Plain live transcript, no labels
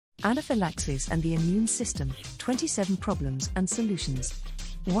Anaphylaxis and the Immune System, 27 Problems and Solutions.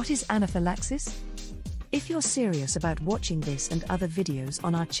 What is anaphylaxis? If you're serious about watching this and other videos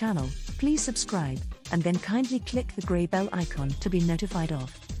on our channel, please subscribe, and then kindly click the grey bell icon to be notified of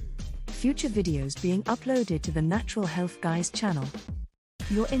future videos being uploaded to the Natural Health Guys channel.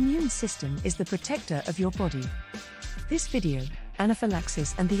 Your immune system is the protector of your body. This video,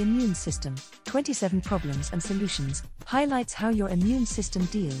 Anaphylaxis and the Immune System, 27 Problems and Solutions, highlights how your immune system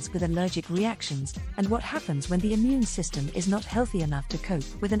deals with allergic reactions and what happens when the immune system is not healthy enough to cope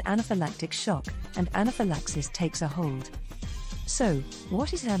with an anaphylactic shock and anaphylaxis takes a hold. So,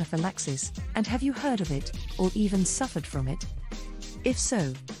 what is anaphylaxis, and have you heard of it, or even suffered from it? If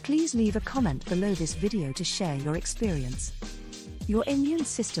so, please leave a comment below this video to share your experience. Your immune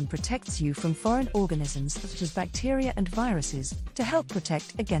system protects you from foreign organisms such as bacteria and viruses to help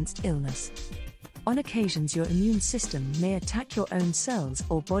protect against illness. On occasions, your immune system may attack your own cells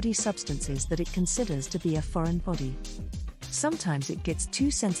or body substances that it considers to be a foreign body. Sometimes it gets too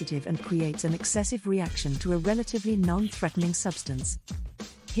sensitive and creates an excessive reaction to a relatively non-threatening substance.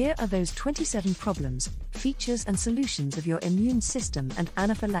 Here are those 27 problems, features and solutions of your immune system and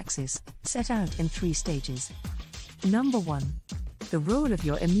anaphylaxis, set out in 3 stages. Number 1. The role of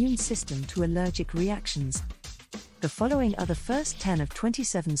your immune system to allergic reactions. The following are the first 10 of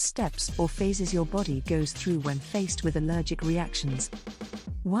 27 steps or phases your body goes through when faced with allergic reactions.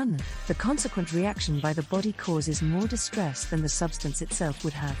 1. The consequent reaction by the body causes more distress than the substance itself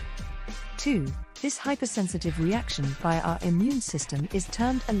would have. 2. This hypersensitive reaction by our immune system is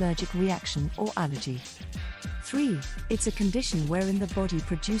termed allergic reaction or allergy. 3. It's a condition wherein the body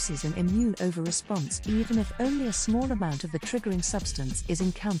produces an immune overresponse even if only a small amount of the triggering substance is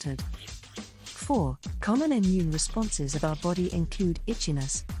encountered. 4. Common immune responses of our body include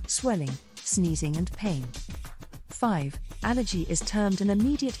itchiness, swelling, sneezing and pain. 5. Allergy is termed an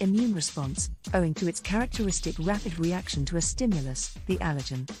immediate immune response, owing to its characteristic rapid reaction to a stimulus, the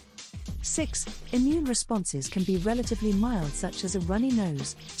allergen. 6. Immune responses can be relatively mild, such as a runny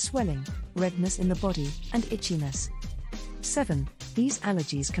nose, swelling, redness in the body, and itchiness. 7. These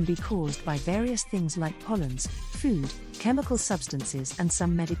allergies can be caused by various things like pollens, food, chemical substances and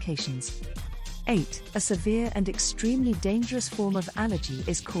some medications. 8. A severe and extremely dangerous form of allergy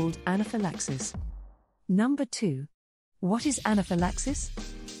is called anaphylaxis. Number 2. What is anaphylaxis?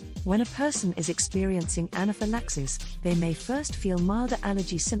 When a person is experiencing anaphylaxis, they may first feel milder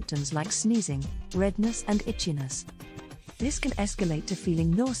allergy symptoms like sneezing, redness and itchiness. This can escalate to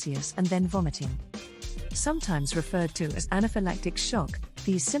feeling nauseous and then vomiting. Sometimes referred to as anaphylactic shock,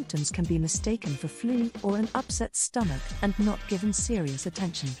 these symptoms can be mistaken for flu or an upset stomach and not given serious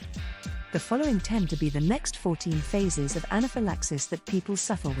attention. The following tend to be the next 14 phases of anaphylaxis that people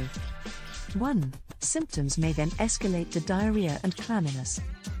suffer with. 1. Symptoms may then escalate to diarrhea and clamminess.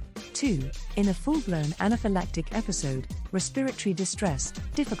 2. In a full-blown anaphylactic episode, respiratory distress,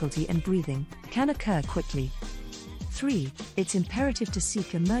 difficulty in breathing, can occur quickly. 3. It's imperative to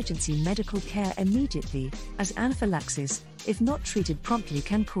seek emergency medical care immediately, as anaphylaxis, if not treated promptly,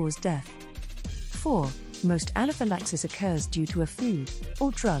 can cause death. 4. Most anaphylaxis occurs due to a food,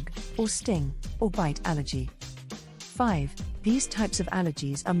 or drug, or sting, or bite allergy. 5. These types of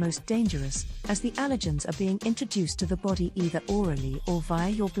allergies are most dangerous, as the allergens are being introduced to the body either orally or via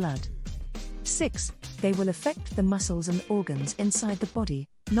your blood. 6. They will affect the muscles and organs inside the body,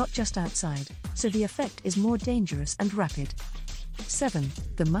 not just outside, so the effect is more dangerous and rapid. 7.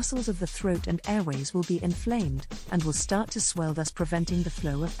 The muscles of the throat and airways will be inflamed, and will start to swell, thus preventing the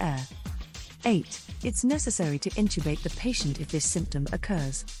flow of air. 8. It's necessary to intubate the patient if this symptom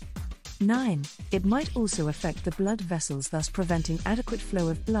occurs. 9. It might also affect the blood vessels, thus preventing adequate flow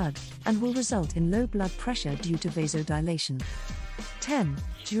of blood, and will result in low blood pressure due to vasodilation. 10.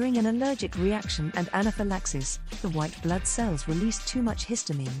 During an allergic reaction and anaphylaxis, the white blood cells release too much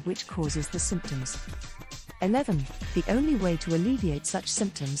histamine, which causes the symptoms. 11. The only way to alleviate such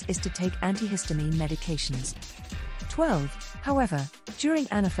symptoms is to take antihistamine medications. 12. However, during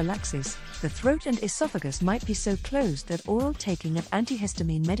anaphylaxis, the throat and esophagus might be so closed that oral taking of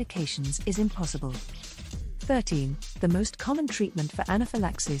antihistamine medications is impossible. 13. The most common treatment for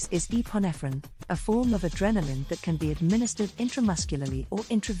anaphylaxis is epinephrine, a form of adrenaline that can be administered intramuscularly or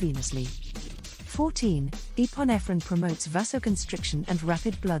intravenously. 14. Epinephrine promotes vasoconstriction and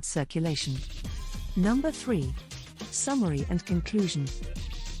rapid blood circulation. Number 3. Summary and conclusion.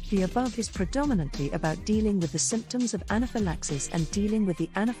 The above is predominantly about dealing with the symptoms of anaphylaxis and dealing with the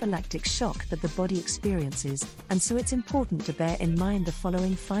anaphylactic shock that the body experiences, and so it's important to bear in mind the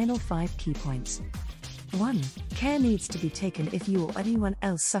following final 5 key points. 1. Care needs to be taken if you or anyone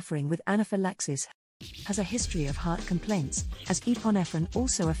else suffering with anaphylaxis Has a history of heart complaints, as epinephrine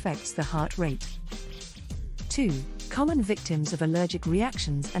also affects the heart rate. 2. Common victims of allergic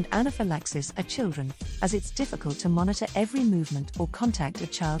reactions and anaphylaxis are children, as it's difficult to monitor every movement or contact a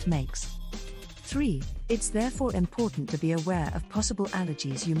child makes. 3. It's therefore important to be aware of possible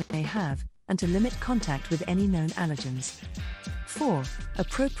allergies you may have, and to limit contact with any known allergens. 4.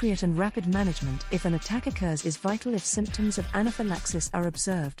 Appropriate and rapid management if an attack occurs is vital if symptoms of anaphylaxis are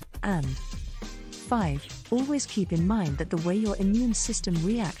observed, and 5. Always keep in mind that the way your immune system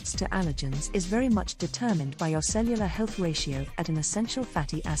reacts to allergens is very much determined by your cellular health ratio at an essential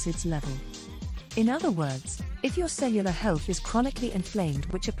fatty acids level. In other words, if your cellular health is chronically inflamed,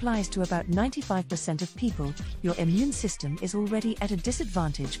 which applies to about 95% of people, your immune system is already at a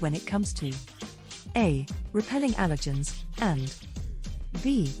disadvantage when it comes to A. Repelling allergens, and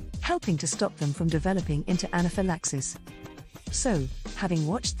B. Helping to stop them from developing into anaphylaxis. So, having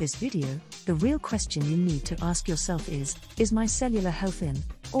watched this video, the real question you need to ask yourself is my cellular health in,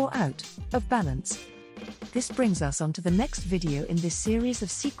 or out, of balance? This brings us on to the next video in this series of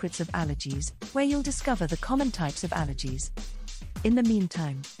Secrets of Allergies, where you'll discover the common types of allergies. In the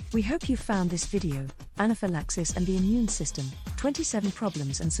meantime, we hope you found this video, Anaphylaxis and the Immune System, 27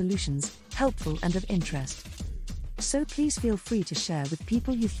 Problems and Solutions, helpful and of interest. So please feel free to share with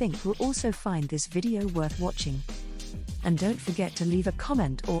people you think will also find this video worth watching. And don't forget to leave a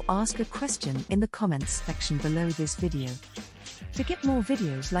comment or ask a question in the comments section below this video. To get more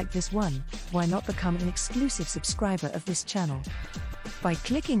videos like this one, why not become an exclusive subscriber of this channel? By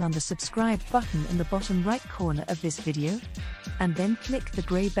clicking on the subscribe button in the bottom right corner of this video, and then click the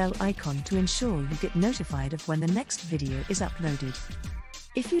grey bell icon to ensure you get notified of when the next video is uploaded.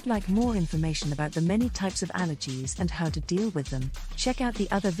 If you'd like more information about the many types of allergies and how to deal with them, check out the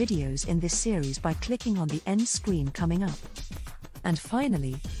other videos in this series by clicking on the end screen coming up. And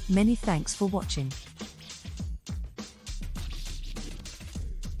finally, many thanks for watching.